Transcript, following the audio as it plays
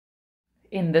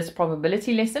In this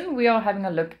probability lesson, we are having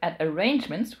a look at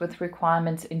arrangements with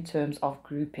requirements in terms of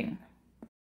grouping.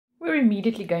 We're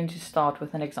immediately going to start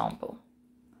with an example.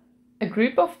 A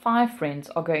group of 5 friends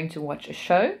are going to watch a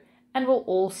show and will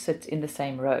all sit in the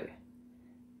same row.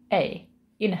 A.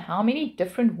 In how many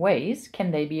different ways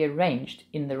can they be arranged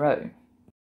in the row?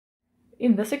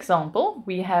 In this example,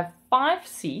 we have 5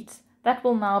 seats that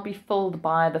will now be filled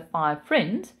by the 5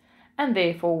 friends, and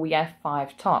therefore we have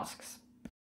 5 tasks.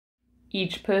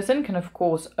 Each person can of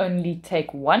course only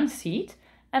take 1 seat,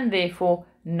 and therefore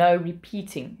no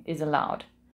repeating is allowed.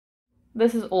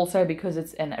 This is also because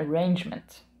it's an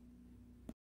arrangement.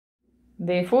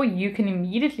 Therefore, you can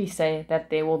immediately say that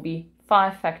there will be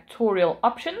 5 factorial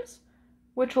options,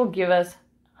 which will give us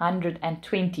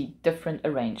 120 different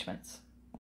arrangements.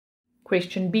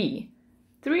 Question B.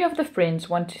 3 of the friends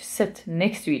want to sit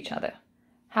next to each other.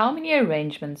 How many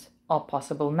arrangements are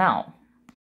possible now?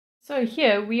 So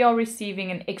here we are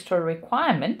receiving an extra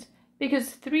requirement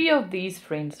because 3 of these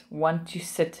friends want to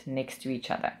sit next to each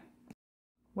other.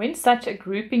 When such a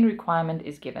grouping requirement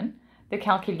is given, the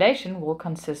calculation will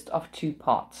consist of 2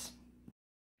 parts.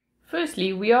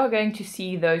 Firstly, we are going to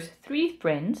see those 3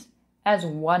 friends as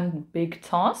one big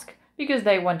task because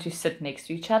they want to sit next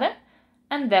to each other,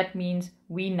 and that means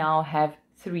we now have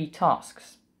 3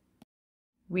 tasks.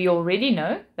 We already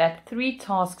know that 3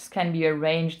 tasks can be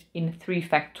arranged in 3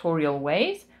 factorial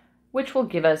ways, which will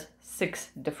give us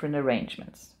 6 different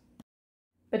arrangements.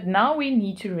 But now we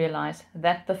need to realize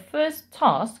that the first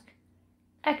task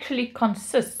actually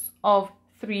consists of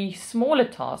 3 smaller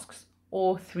tasks,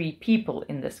 or 3 people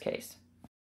in this case.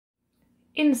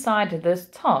 Inside this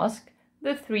task,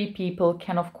 the 3 people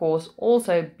can of course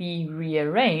also be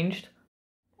rearranged,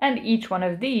 and each one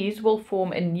of these will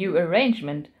form a new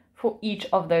arrangement for each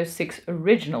of those 6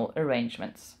 original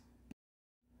arrangements.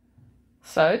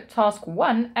 So task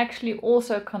 1 actually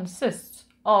also consists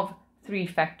of 3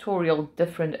 factorial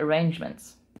different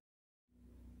arrangements.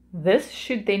 This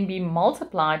should then be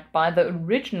multiplied by the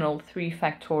original 3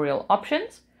 factorial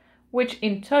options, which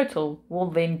in total will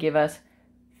then give us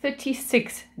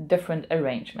 36 different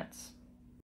arrangements.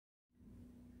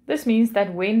 This means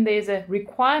that when there's a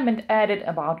requirement added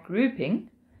about grouping,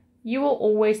 you will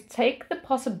always take the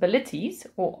possibilities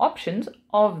or options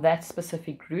of that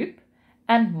specific group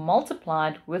and multiply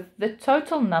it with the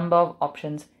total number of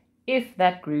options if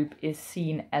that group is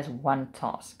seen as one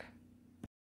task.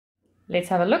 Let's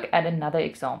have a look at another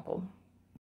example.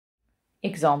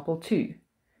 Example 2.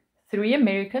 3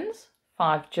 Americans,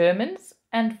 5 Germans,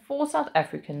 and 4 South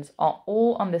Africans are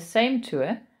all on the same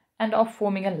tour and are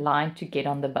forming a line to get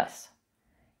on the bus.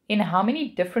 In how many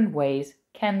different ways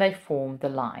can they form the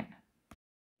line?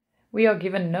 We are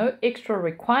given no extra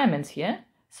requirements here,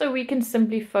 so we can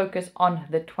simply focus on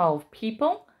the 12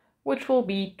 people, which will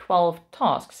be 12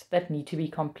 tasks that need to be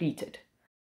completed.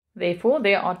 Therefore,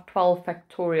 there are 12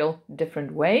 factorial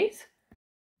different ways,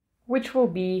 which will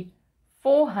be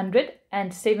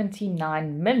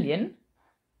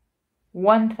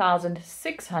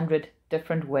 479,1,600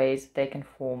 different ways they can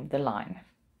form the line.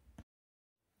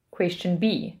 Question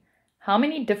B. How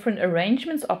many different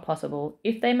arrangements are possible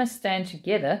if they must stand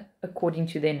together according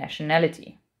to their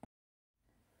nationality?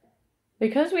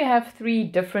 Because we have 3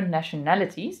 different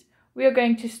nationalities, we are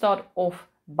going to start off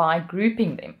by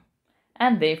grouping them,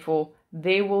 and therefore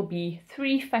there will be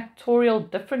 3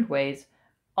 factorial different ways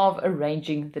of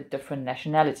arranging the different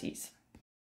nationalities.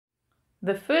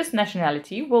 The first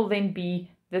nationality will then be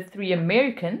the 3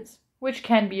 Americans, which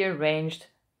can be arranged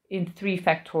in 3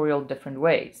 factorial different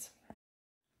ways.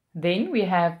 Then we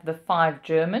have the 5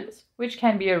 Germans, which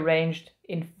can be arranged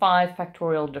in 5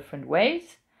 factorial different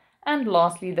ways. And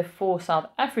lastly, the 4 South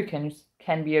Africans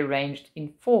can be arranged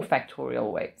in 4 factorial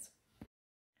ways.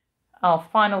 Our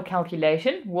final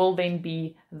calculation will then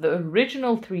be the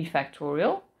original 3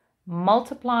 factorial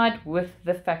multiplied with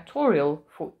the factorial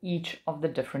for each of the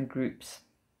different groups.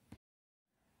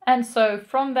 And so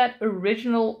from that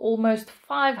original almost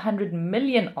 500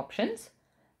 million options,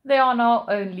 there are now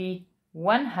only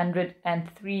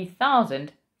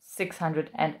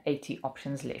 103,680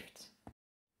 options left.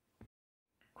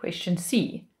 Question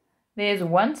C. There's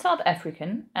 1 South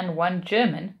African and 1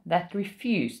 German that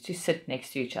refuse to sit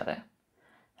next to each other.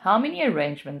 How many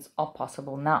arrangements are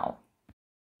possible now?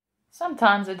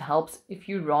 Sometimes it helps if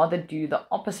you rather do the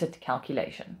opposite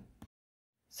calculation.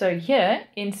 So here,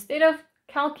 instead of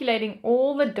calculating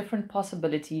all the different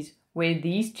possibilities where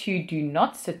these 2 do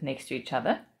not sit next to each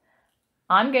other,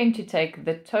 I'm going to take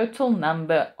the total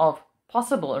number of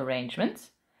possible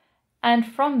arrangements and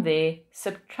from there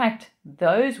subtract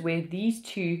those where these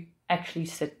 2 actually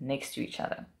sit next to each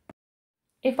other.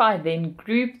 If I then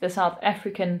group the South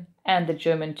African and the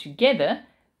German together,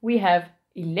 we have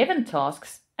 11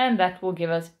 tasks, and that will give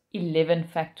us 11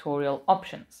 factorial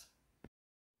options.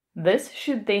 This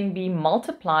should then be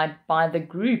multiplied by the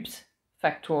group's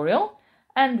factorial,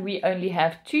 and we only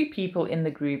have 2 people in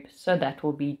the group, so that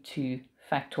will be 2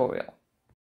 factorial.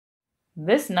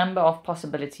 This number of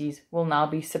possibilities will now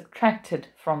be subtracted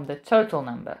from the total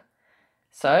number.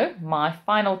 So my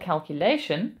final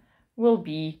calculation will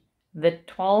be the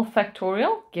 12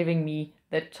 factorial, giving me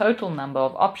the total number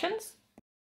of options,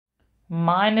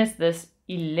 minus this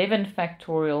 11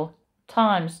 factorial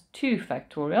times 2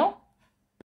 factorial.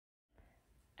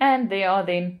 And there are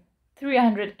then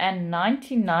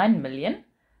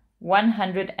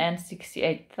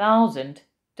 399,168,000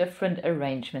 different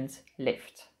arrangements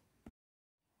left.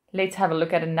 Let's have a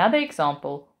look at another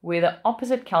example where the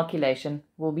opposite calculation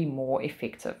will be more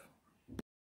effective.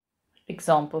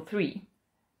 Example 3.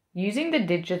 Using the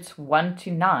digits 1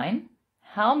 to 9,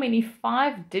 how many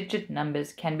 5-digit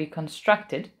numbers can be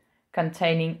constructed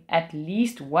containing at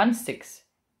least 1 6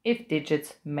 if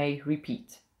digits may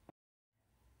repeat?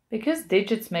 Because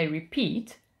digits may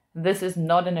repeat, this is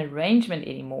not an arrangement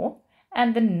anymore,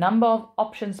 and the number of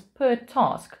options per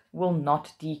task will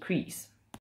not decrease.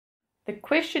 The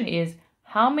question is,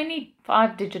 how many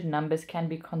 5-digit numbers can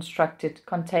be constructed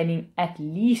containing at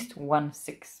least 1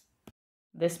 6?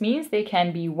 This means there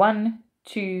can be 1,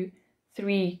 2,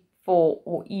 3, 4,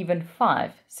 or even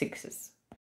 5 6s.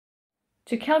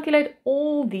 To calculate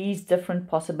all these different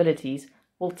possibilities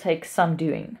will take some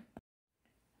doing.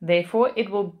 Therefore, it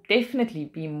will definitely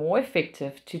be more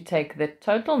effective to take the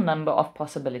total number of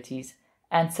possibilities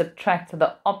and subtract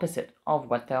the opposite of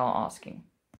what they are asking.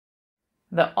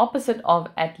 The opposite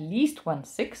of at least 1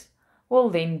 6 will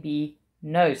then be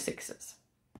no 6s.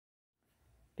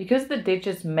 Because the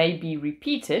digits may be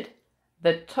repeated,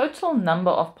 the total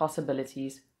number of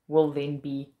possibilities will then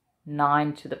be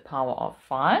 9 to the power of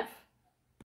 5.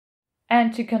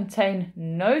 And to contain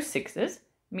no 6s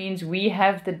means we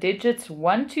have the digits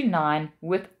 1 to 9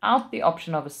 without the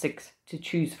option of a 6 to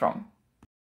choose from.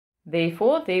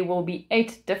 Therefore, there will be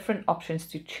 8 different options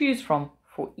to choose from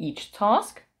for each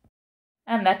task.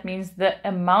 And that means the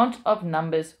amount of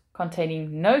numbers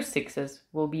containing no 6s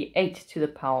will be 8 to the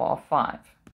power of 5.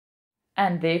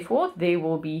 And therefore, there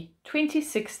will be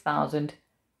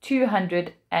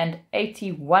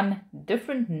 26,281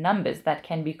 different numbers that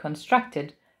can be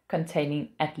constructed containing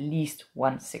at least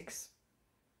 1 6.